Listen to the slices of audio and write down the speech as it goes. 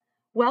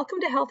Welcome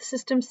to Health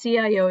Systems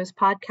CIO's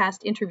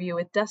podcast interview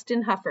with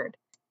Dustin Hufford,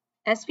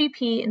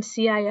 SVP and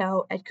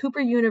CIO at Cooper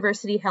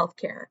University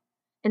Healthcare,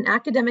 an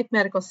academic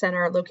medical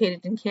center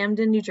located in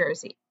Camden, New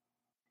Jersey.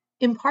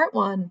 In part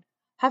one,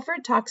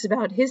 Hufford talks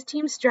about his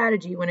team's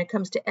strategy when it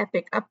comes to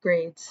Epic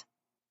upgrades,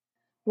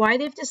 why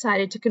they've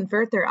decided to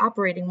convert their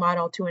operating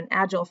model to an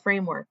Agile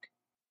framework,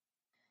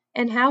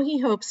 and how he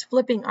hopes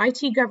flipping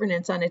IT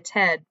governance on its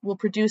head will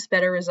produce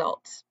better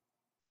results.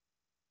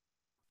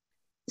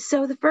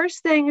 So the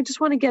first thing, I just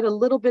want to get a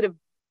little bit of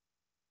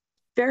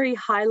very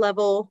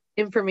high-level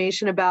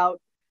information about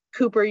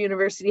Cooper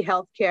University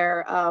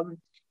Healthcare,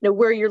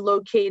 where you're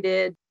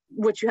located,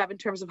 what you have in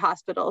terms of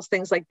hospitals,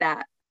 things like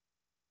that.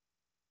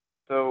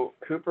 So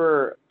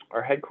Cooper,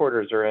 our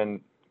headquarters are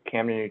in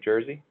Camden, New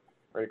Jersey,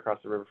 right across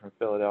the river from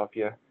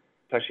Philadelphia.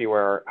 It's actually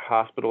where our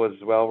hospital is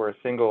as well. We're a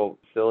single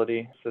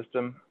facility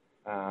system,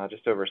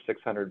 just over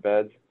 600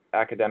 beds,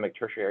 academic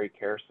tertiary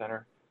care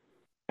center.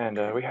 And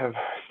we have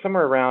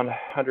somewhere around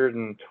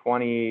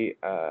 120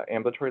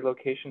 ambulatory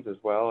locations as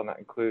well, and that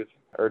includes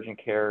urgent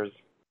cares,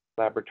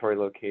 laboratory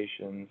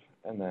locations,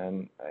 and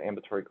then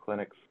ambulatory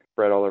clinics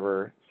spread all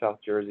over South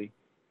Jersey.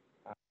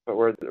 But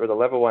we're the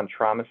level 1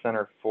 trauma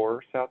center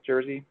for South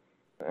Jersey,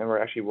 and we're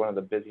actually one of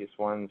the busiest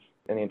ones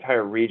in the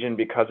entire region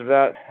because of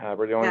that.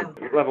 We're the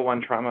only level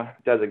 1 trauma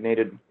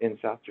designated in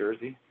South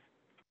Jersey.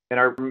 And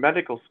our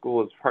medical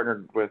school is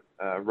partnered with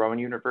Rowan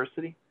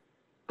University.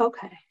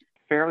 Okay.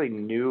 Fairly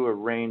new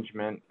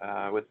arrangement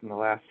within the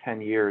last 10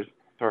 years.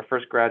 So our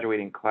first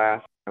graduating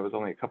class was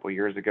only a couple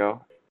years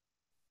ago.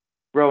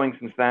 Growing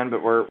since then,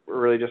 but we're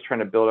really just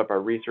trying to build up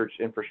our research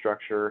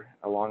infrastructure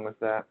along with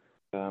that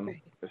to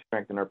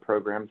strengthen our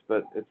programs.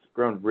 But it's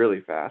grown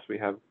really fast. We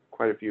have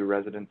quite a few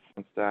residents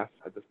and staff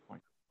at this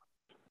point.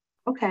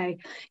 Okay.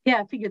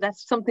 Yeah, I figure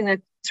that's something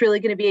that's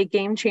really going to be a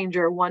game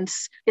changer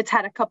once it's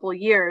had a couple of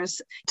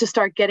years to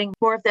start getting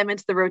more of them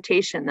into the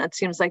rotation. That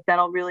seems like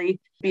that'll really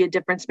be a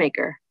difference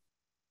maker.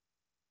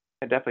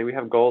 Yeah, definitely. We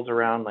have goals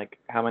around like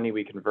how many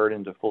we convert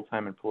into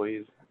full-time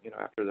employees,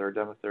 after they're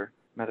done with their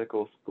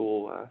medical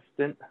school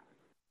stint.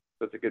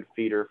 So it's a good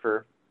feeder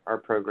for our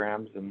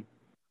programs, and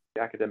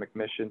the academic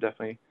mission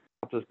definitely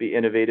helps us be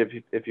innovative,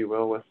 if you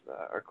will, with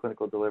our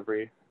clinical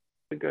delivery.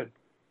 It's good.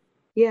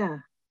 Yeah.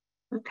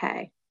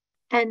 Okay.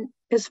 And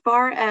as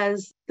far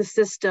as the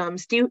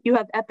systems, do you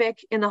have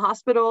Epic in the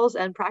hospitals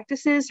and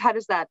practices? How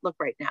does that look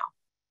right now?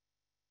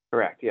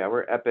 Correct. Yeah,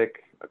 we're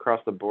Epic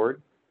across the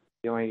board.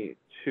 The only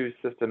 2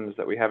 systems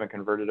that we haven't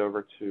converted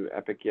over to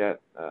Epic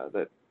yet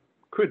that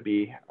could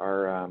be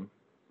are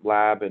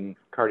lab and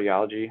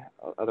cardiology.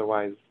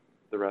 Otherwise,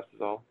 the rest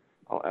is all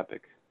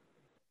Epic.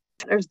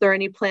 Is there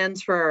any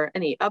plans for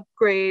any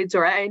upgrades?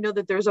 Or I know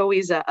that there's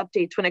always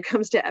updates when it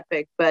comes to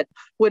Epic, but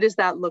what does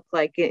that look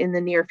like in the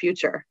near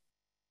future?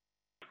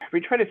 We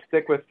try to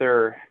stick with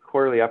their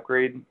quarterly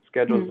upgrade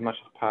schedules as much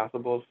as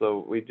possible.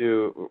 So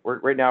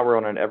right now we're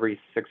on an every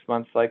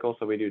 6-month cycle,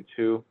 so we do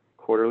 2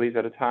 quarterlies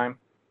at a time.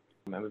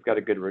 And we've got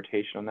a good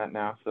rotation on that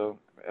now. So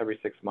every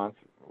 6 months,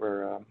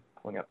 we're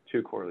pulling up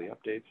 2 quarterly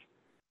updates.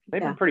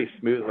 They've been pretty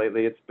smooth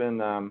lately. It's been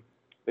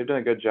they've done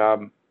a good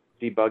job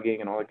debugging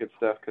and all that good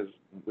stuff because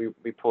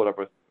we pull it up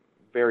with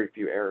very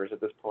few errors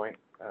at this point.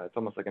 It's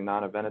almost like a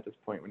non-event at this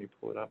point when you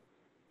pull it up.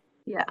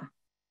 Yeah,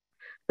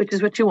 which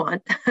is what you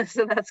want.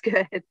 So that's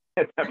good. It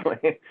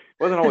definitely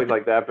wasn't always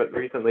like that, but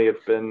recently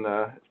it's been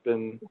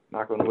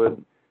knock on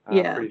wood,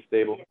 pretty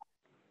stable.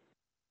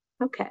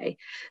 Okay.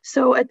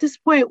 So at this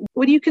point,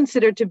 what do you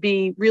consider to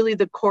be really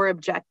the core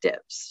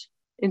objectives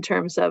in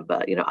terms of,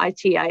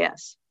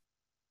 ITIS?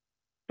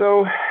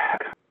 So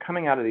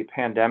coming out of the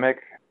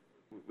pandemic,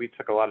 we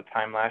took a lot of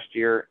time last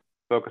year to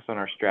focus on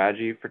our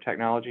strategy for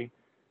technology.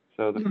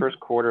 So the first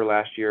quarter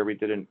last year, we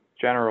did a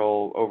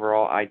general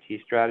overall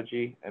IT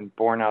strategy, and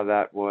born out of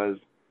that was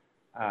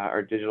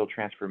our digital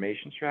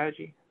transformation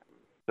strategy.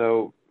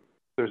 So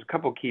there's a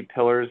couple key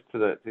pillars to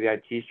the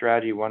IT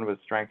strategy. One was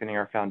strengthening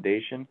our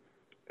foundation.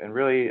 And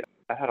really,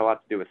 that had a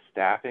lot to do with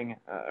staffing,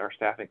 our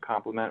staffing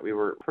complement. We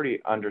were pretty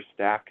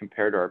understaffed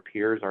compared to our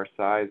peers, our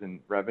size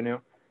and revenue.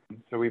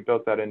 So we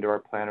built that into our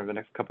plan over the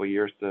next couple of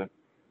years to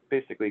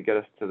basically get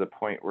us to the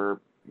point where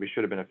we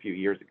should have been a few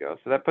years ago.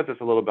 So that puts us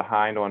a little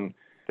behind on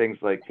things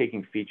like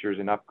taking features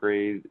and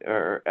upgrades,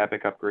 or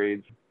Epic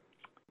upgrades,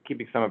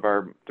 keeping some of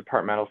our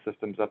departmental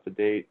systems up to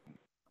date.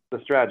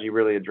 The strategy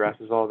really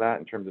addresses all that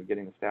in terms of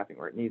getting the staffing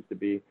where it needs to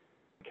be,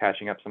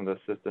 catching up some of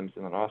those systems,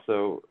 and then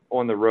also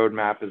on the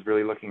roadmap is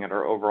really looking at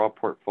our overall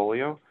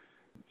portfolio.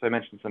 So I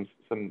mentioned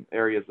some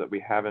areas that we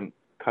haven't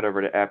cut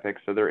over to Epic,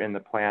 so they're in the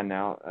plan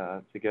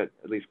now to get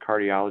at least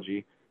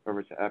cardiology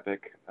over to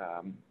Epic.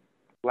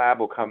 Lab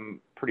will come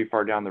pretty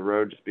far down the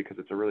road just because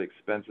it's a really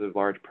expensive,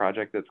 large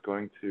project that's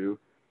going to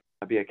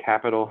be a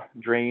capital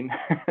drain.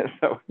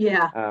 So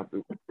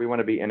we want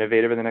to be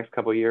innovative in the next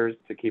couple of years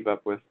to keep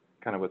up with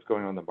kind of what's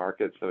going on in the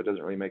market, so it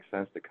doesn't really make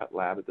sense to cut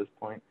lab at this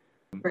point.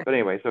 Right. But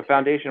anyway, so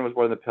foundation was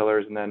one of the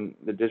pillars, and then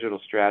the digital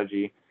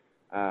strategy,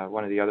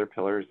 one of the other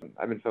pillars.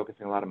 I've been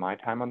focusing a lot of my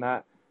time on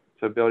that.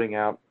 So building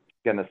out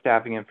Again, the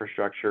staffing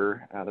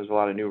infrastructure, there's a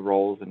lot of new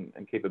roles and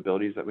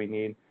capabilities that we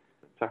need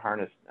to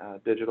harness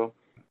digital.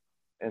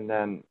 And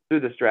then through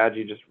the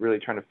strategy, just really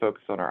trying to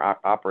focus on our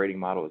operating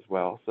model as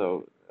well.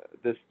 So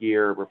this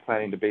year, we're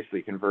planning to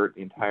basically convert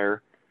the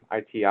entire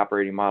IT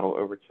operating model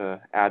over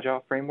to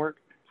Agile framework.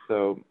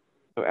 So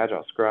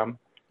Agile Scrum.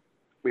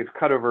 We've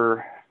cut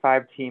over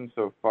 5 teams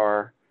so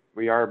far.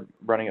 We are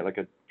running it like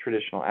a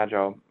traditional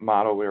Agile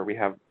model where we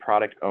have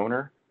product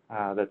owner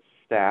that's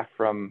staff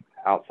from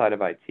outside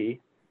of IT. It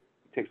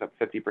takes up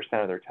 50%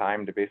 of their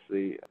time to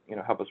basically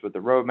help us with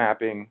the road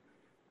mapping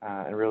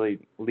and really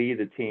lead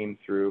the team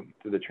through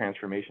the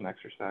transformation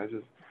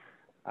exercises.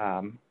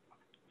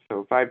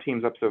 So 5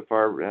 teams up so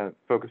far,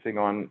 focusing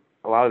on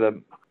a lot of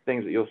the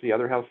things that you'll see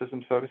other health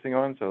systems focusing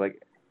on. So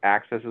like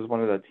access is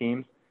one of the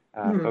teams,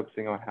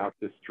 focusing on how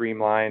to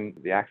streamline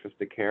the access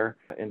to care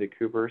into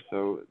Cooper.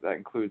 So that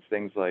includes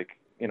things like,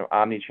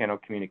 omni-channel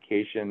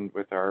communication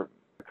with our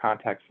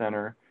contact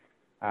center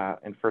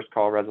and first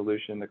call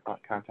resolution, the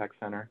contact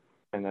center.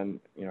 And then,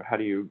 how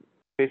do you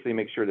basically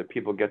make sure that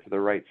people get to the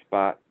right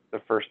spot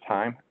the first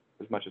time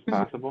as much as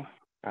possible?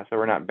 So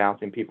we're not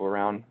bouncing people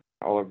around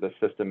all over the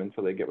system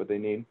until they get what they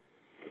need.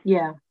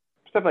 Yeah.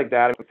 Stuff like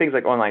that. Things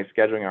like online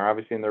scheduling are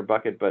obviously in their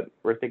bucket, but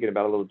we're thinking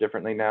about it a little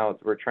differently now.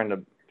 We're trying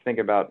to think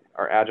about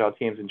our Agile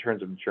teams in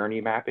terms of journey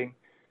mapping,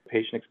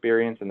 patient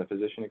experience and the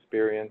physician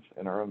experience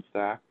and our own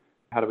staff.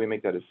 How do we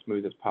make that as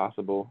smooth as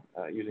possible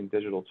using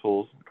digital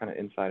tools, kind of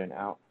inside and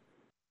out?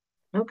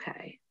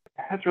 Okay.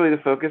 That's really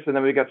the focus. And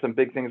then we got some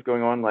big things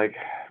going on, like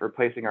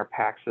replacing our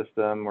PAC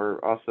system. We're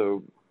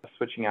also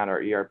switching out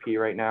our ERP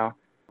right now.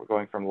 We're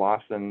going from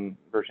Lawson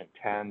version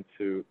 10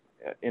 to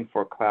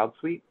Infor Cloud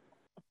Suite.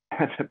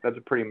 That's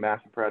a pretty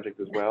massive project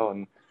as well,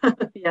 and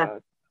yeah,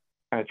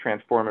 kind of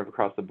transformative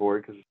across the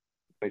board because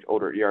these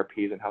older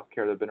ERPs in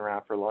healthcare that have been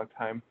around for a long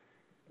time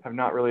have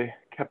not really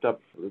kept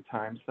up with the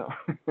time. So,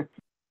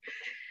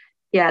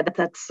 yeah,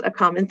 that's a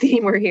common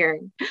theme we're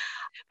hearing.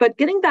 But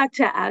getting back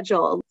to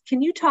Agile,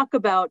 can you talk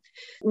about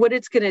what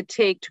it's going to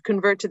take to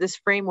convert to this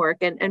framework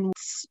and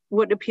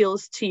what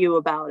appeals to you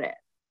about it?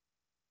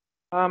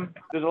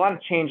 There's a lot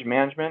of change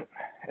management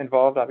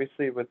involved,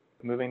 obviously, with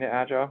moving to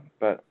Agile,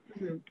 but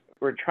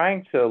we're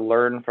trying to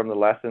learn from the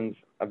lessons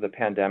of the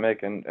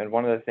pandemic. And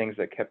one of the things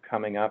that kept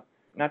coming up,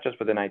 not just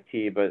within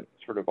IT, but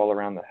sort of all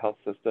around the health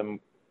system,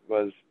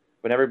 was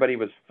when everybody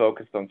was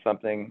focused on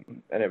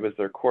something and it was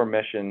their core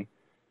mission,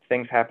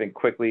 things happened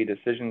quickly,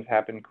 decisions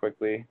happened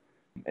quickly,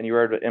 and you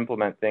were able to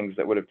implement things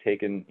that would have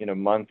taken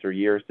months or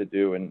years to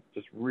do in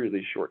just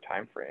really short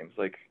time frames.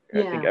 Like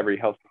I think every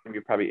health system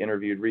you probably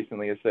interviewed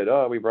recently has said,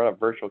 "Oh, we brought up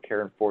virtual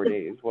care in 4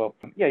 days." Well,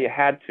 yeah, you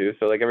had to.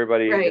 So like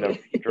everybody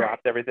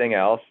dropped everything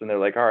else, and they're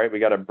like, "All right, we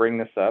got to bring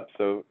this up."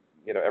 So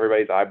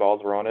everybody's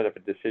eyeballs were on it. If a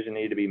decision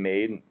needed to be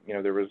made,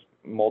 there was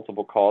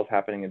multiple calls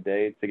happening a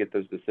day to get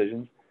those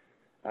decisions,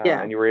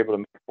 and you were able to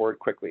move forward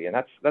quickly. And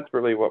that's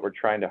really what we're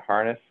trying to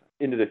harness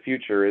into the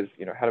future is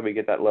how do we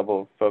get that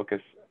level of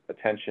focus,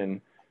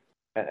 attention,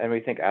 and we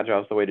think Agile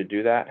is the way to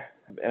do that.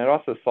 And it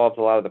also solves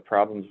a lot of the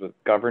problems with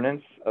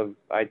governance of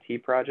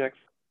IT projects.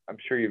 I'm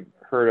sure you've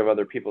heard of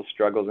other people's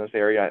struggles in this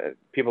area.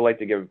 People like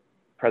to give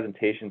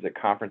presentations at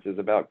conferences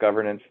about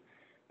governance,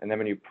 and then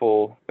when you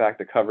pull back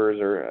the covers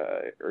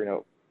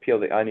or peel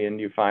the onion,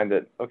 you find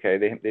that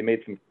they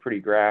made some pretty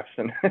graphs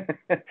and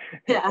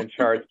and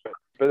charts,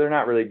 but they're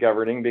not really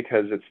governing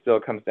because it still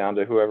comes down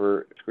to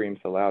whoever screams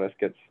the loudest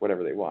gets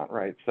whatever they want,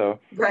 right? So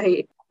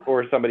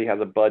or somebody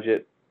has a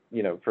budget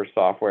for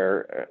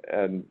software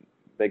and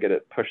they get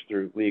it pushed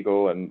through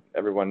legal and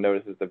everyone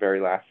notices the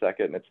very last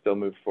second and it still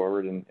moves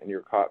forward and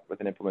you're caught with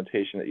an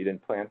implementation that you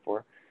didn't plan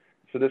for.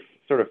 So this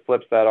sort of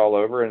flips that all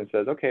over and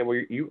says, okay, well,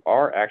 you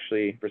are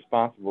actually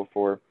responsible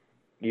for,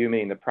 you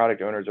meaning the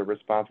product owners are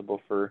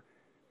responsible for,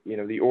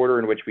 the order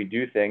in which we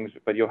do things,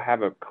 but you'll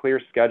have a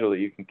clear schedule that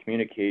you can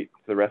communicate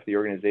to the rest of the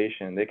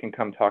organization. They can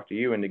come talk to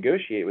you and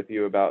negotiate with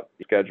you about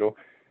the schedule,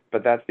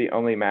 but that's the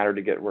only matter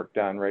to get work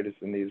done, right?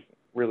 It's in these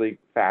really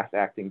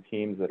fast-acting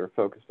teams that are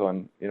focused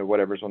on,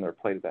 whatever's on their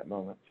plate at that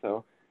moment.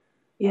 So,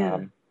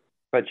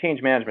 but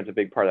change management's a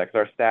big part of that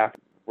because our staff,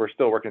 we're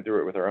still working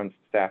through it with our own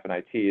staff in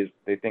IT, is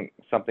they think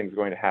something's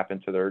going to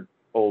happen to their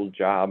old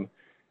job,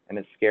 and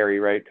it's scary,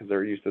 right? Because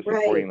they're used to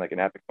supporting like an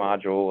Epic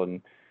module,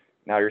 and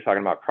now you're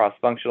talking about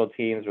cross-functional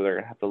teams where they're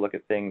going to have to look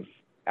at things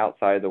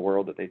outside the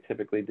world that they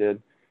typically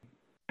did.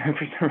 And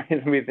for some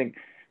reason,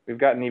 we've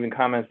gotten even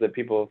comments that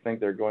people think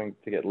they're going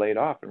to get laid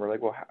off, and we're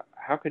like, well,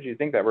 how could you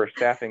think that? We're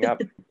staffing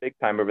up big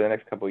time over the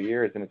next couple of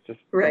years, and it's just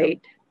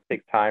it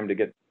takes time to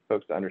get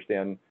folks to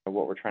understand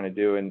what we're trying to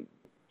do, and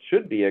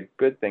should be a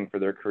good thing for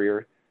their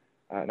career.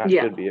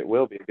 Should be, it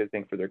will be a good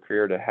thing for their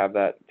career to have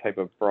that type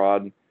of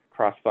broad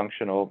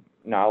cross-functional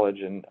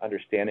knowledge and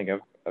understanding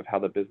of how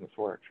the business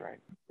works, right?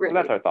 So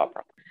that's our thought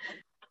process.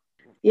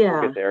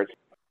 We'll get there.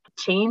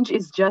 Change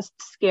is just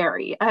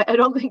scary. I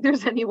don't think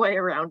there's any way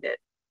around it.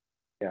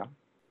 Yeah.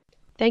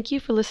 Thank you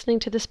for listening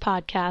to this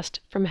podcast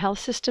from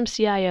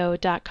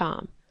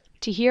healthsystemcio.com.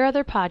 To hear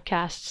other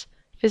podcasts,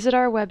 visit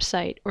our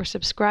website or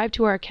subscribe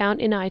to our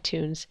account in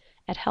iTunes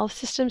at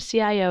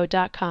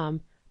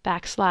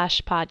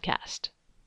healthsystemcio.com/podcast.